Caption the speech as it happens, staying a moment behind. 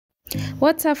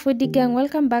What's up foodie gang,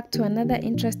 welcome back to another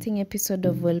interesting episode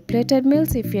of Well Plated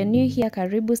Meals. If you're new here,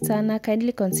 karibu sana.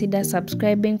 Kindly consider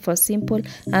subscribing for simple,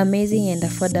 amazing and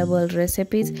affordable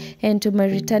recipes. And to my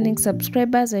returning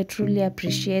subscribers, I truly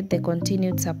appreciate the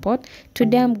continued support.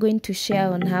 Today I'm going to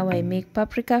share on how I make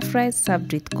paprika fries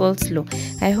served with coleslaw.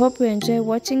 I hope you enjoy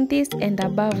watching this, and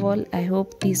above all, I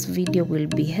hope this video will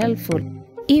be helpful.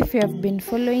 If you have been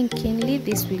following keenly,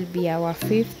 this will be our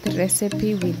 5th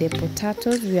recipe with the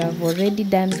potatoes. We have already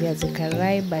done viazi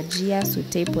karai, bajia,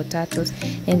 sauté potatoes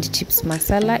and chips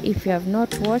masala. If you have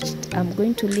not watched, I'm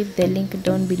going to leave the link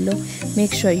down below.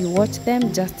 Make sure you watch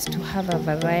them just to have a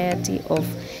variety of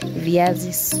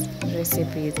viazi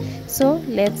recipes. So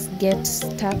let's get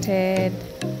started.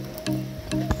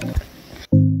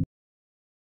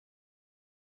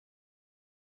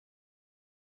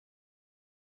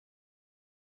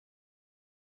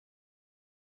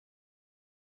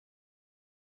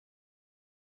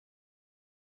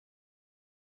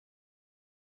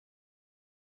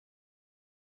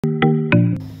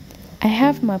 I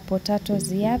have my potatoes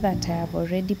here that I have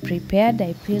already prepared.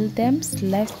 I peeled them,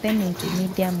 sliced them into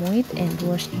medium width and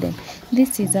washed them.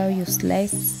 This is how you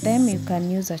slice them. You can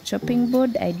use a chopping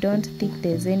board. I don't think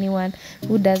there's anyone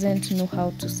who doesn't know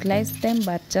how to slice them,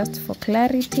 but just for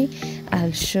clarity,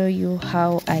 I'll show you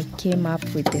how I came up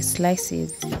with the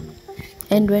slices.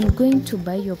 And when going to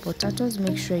buy your potatoes,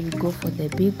 make sure you go for the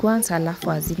big ones. Alafu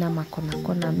hazina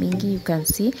makona mingi. You can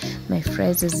see my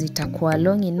fries zitakuwa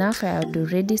long enough. I had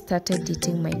already started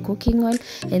heating my cooking oil,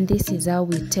 and this is how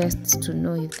we test to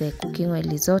know if the cooking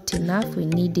oil is hot enough. We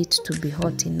need it to be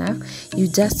hot enough. You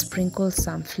just sprinkle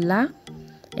some flour,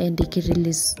 and it can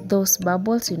release those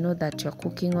bubbles. You know that your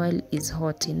cooking oil is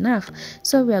hot enough.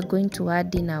 So we are going to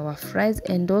add in our fries,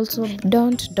 and also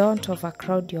don't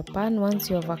overcrowd your pan. Once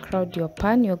you overcrowd your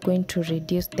pan, you're going to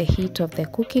reduce the heat of the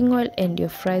cooking oil, and your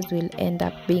fries will end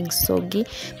up being soggy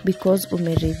because we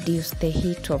may reduce the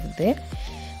heat of the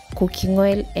cooking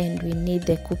oil, and we need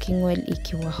the cooking oil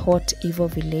ikiwa hot hivyo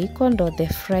vile iko ndo the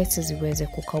fries ziweze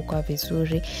kukauka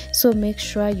vizuri. So make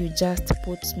sure you just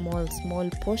put small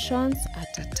portions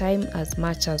at a time, as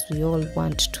much as we all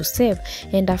want to save.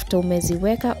 And after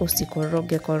umeziweka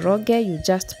usikoroge, you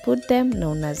just put them na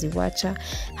unaziwacha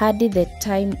hadi the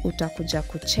time utakuja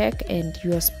kucheck, and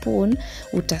your spoon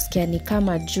utasikia ni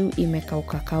kama juu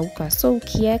imekauka. So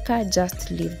ukieka,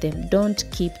 just leave them, don't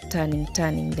keep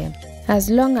turning them. As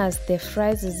long as the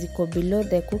fries ziko below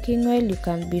the cooking oil, you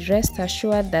can be rest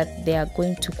assured that they are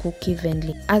going to cook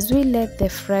evenly. As we let the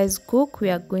fries cook, we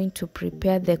are going to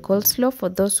prepare the coleslaw. For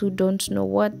those who don't know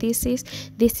what this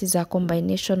is a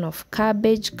combination of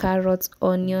cabbage, carrots,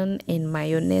 onion and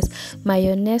mayonnaise.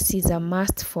 Mayonnaise is a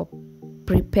must for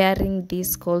preparing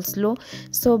this coleslaw.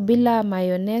 So bila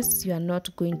mayonnaise, you are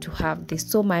not going to have this.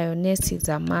 So mayonnaise is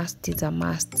a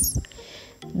must.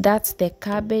 That's the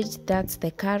cabbage, that's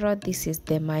the carrot, this is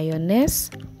the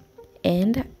mayonnaise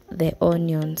and the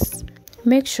onions.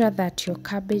 Make sure that your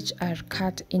cabbage are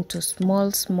cut into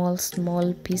small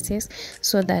pieces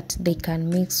so that they can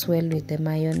mix well with the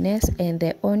mayonnaise, and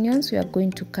the onions we are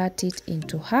going to cut it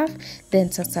into half,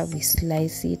 then sasa we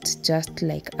slice it just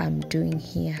like I'm doing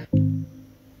here.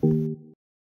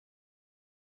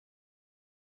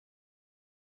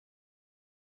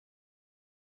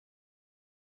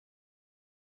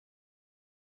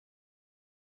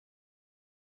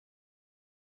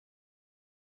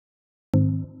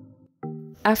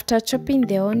 After chopping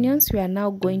the onions, we are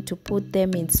now going to put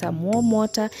them in some warm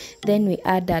water. Then we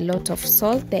add a lot of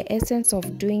salt. The essence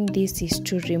of doing this is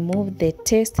to remove the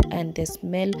taste and the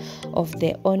smell of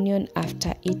the onion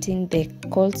after eating the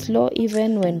coleslaw.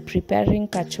 Even when preparing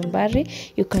kachumbari,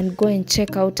 you can go and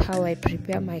check out how I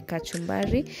prepare my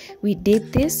kachumbari. We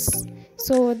did this.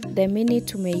 So the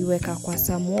minute umeiweka kwa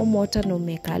some warm water na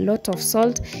umeka a lot of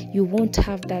salt, you won't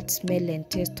have that smell and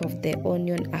taste of the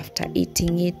onion after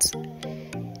eating it.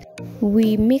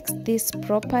 We mix this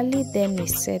properly, then we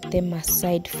set them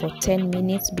aside for 10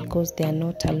 minutes because there are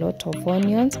not a lot of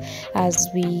onions. As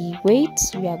we wait,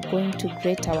 we are going to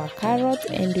grate our carrot,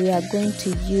 and we are going to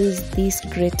use this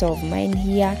grater of mine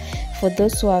here. For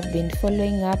those who have been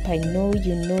following up, I know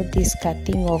you know this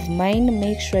cutting of mine.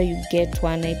 Make sure you get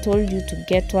one. I told you to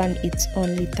get one, it's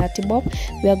only 30 bob.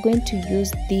 We are going to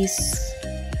use this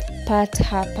part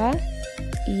hapa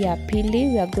ya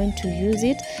pili. We are going to use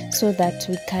it so that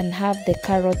we can have the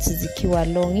carrots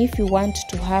zikiwa long. If you want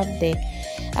to have the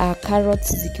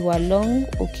carrots zikiwa long,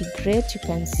 ukigrate, you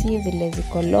can see vile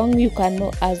ziko long. You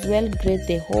can as well grate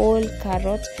the whole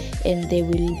carrot and they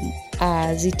will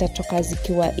zitatoka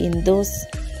zikiwa in those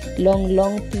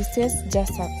long pieces,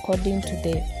 just according to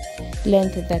the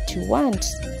length that you want.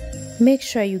 Make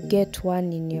sure you get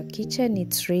one in your kitchen.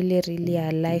 It's really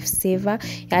a lifesaver.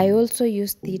 I also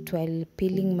used it while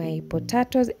peeling my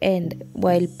potatoes, and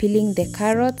while peeling the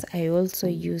carrots I also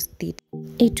used it.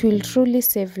 It will truly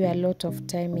save you a lot of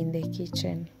time in the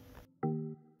kitchen.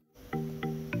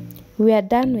 We are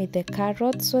done with the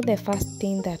carrots, so the first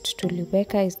thing that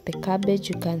tuliweka is the cabbage.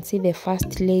 You can see the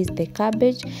first layer is the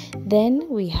cabbage, then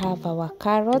we have our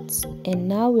carrots, and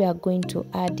now we are going to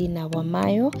add in our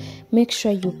mayo. Make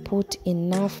sure you put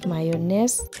enough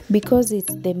mayonnaise because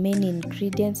it's the main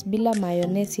ingredients. Bila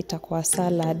mayonnaise itakuwa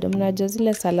salad. Mnajua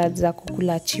zile salad za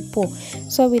kukula chipo,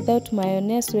 so without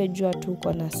mayonnaise we jua tu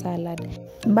uko na salad.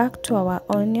 Back to our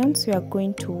onions, we are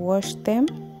going to wash them.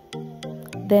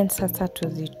 Then sasa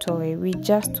tuzitoe. We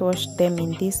just wash them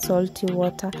in this salty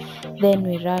water, then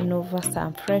we run over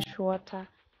some fresh water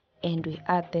and we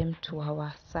add them to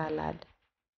our salad.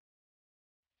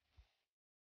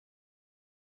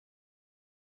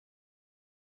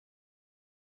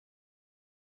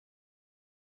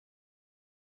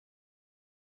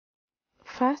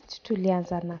 First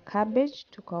tulianza na cabbage,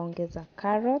 tukaongeza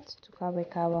carrots,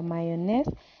 tukaweka our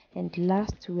mayonnaise, and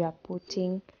last we are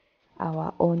putting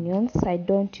our onions. I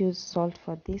don't use salt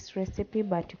for this recipe,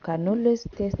 but you can always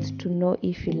taste to know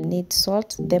if you need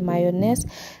salt. The mayonnaise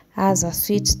has a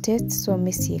sweet taste, so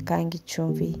mi siekangi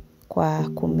chumvi kwa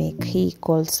kumake hii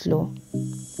coleslaw,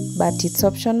 but it's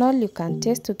optional. You can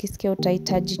taste. Ukisikia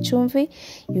utahitaji chumvi,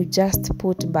 you just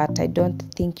put, but I don't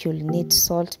think you'll need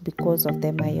salt because of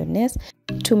the mayonnaise.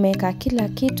 Tumeka kila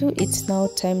kitu, it's now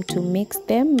time to mix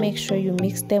them. Make sure you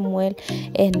mix them well,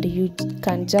 and you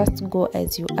can just go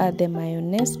as you add the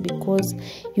mayonnaise because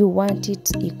you want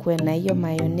it ikuwe na hiyo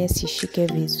mayonnaise ishike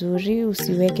vizuri,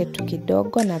 usiweke tu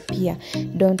kidogo, na pia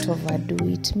don't overdo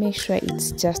it. Make sure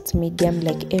it's just medium,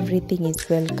 like everything is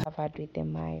well covered with the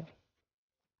mayo.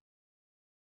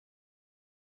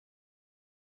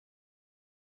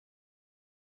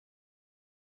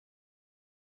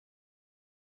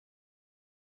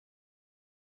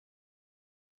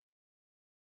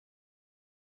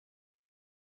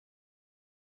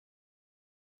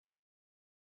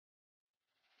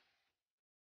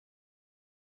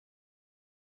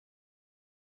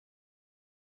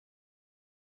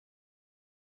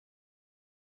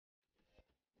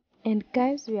 And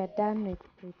guys, we are done with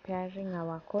preparing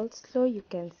our coleslaw. You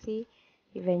can see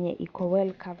venye iko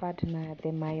well covered na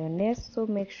the mayonnaise, so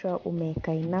make sure umeka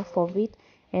enough of it,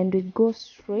 and we go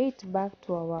straight back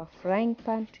to our frying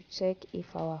pan to check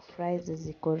if our fries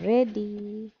ziko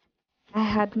ready. I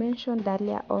had mentioned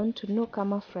earlier on, to know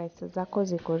kama fries zako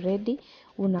ziko ready,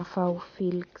 unafaa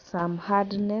ufeel some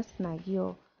hardness na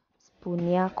hiyo spoon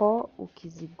yako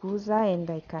ukiziguza, and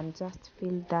I can just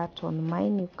feel that on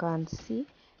mine. You can see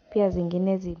pia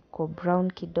zingine ziko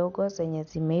brown kidogo zenye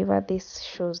zimeiva. This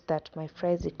shows that my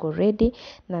fries ziko ready,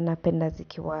 na napenda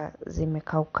zikiwa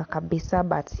zimekauka kabisa,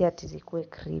 but si ati zikuwe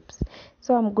crisps.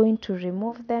 So I'm going to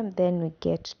remove them, then we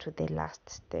get to the last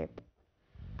step.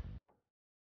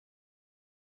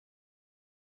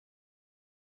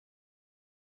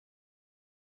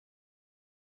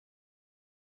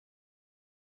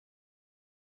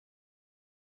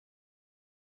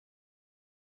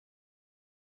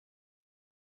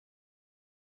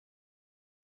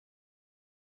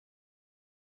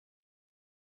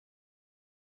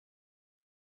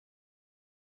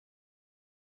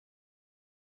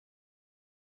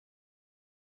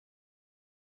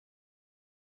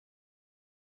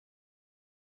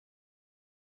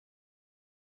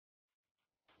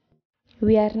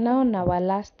 We are now on our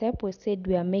last step. We said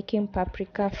we are making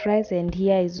paprika fries, and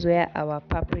here is where our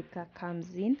paprika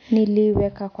comes in.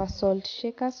 Niliweka kwa salt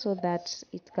shaker so that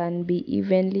it can be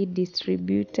evenly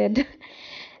distributed.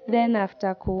 Then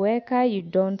after kuweka, you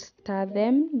don't stir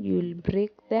them, you'll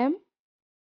break them.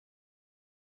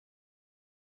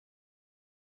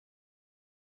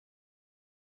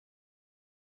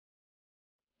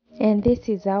 And this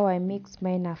is how I mix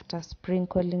mine after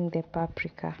sprinkling the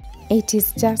paprika. It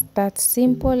is just that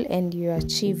simple, and you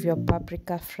achieve your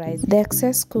paprika fries. The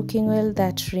excess cooking oil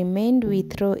that remained, we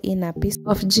throw in a piece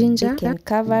of ginger. You can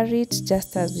cover it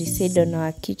just as we said on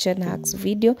our kitchen hacks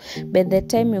video. By the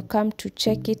time you come to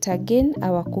check it again,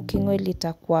 our cooking oil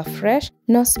itakuwa fresh.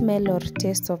 No smell or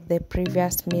taste of the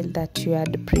previous meal that you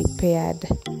had prepared.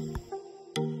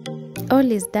 All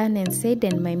is done and said,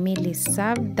 and my meal is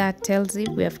served. That tells you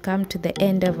we have come to the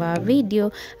end of our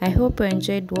video. I hope you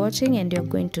enjoyed watching and you're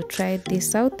going to try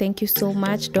this out. Thank you so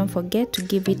much. Don't forget to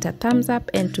give it a thumbs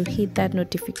up and to hit that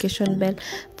notification bell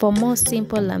for more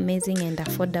simple, amazing and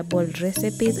affordable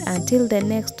recipes. Until the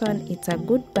next one, it's a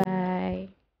goodbye.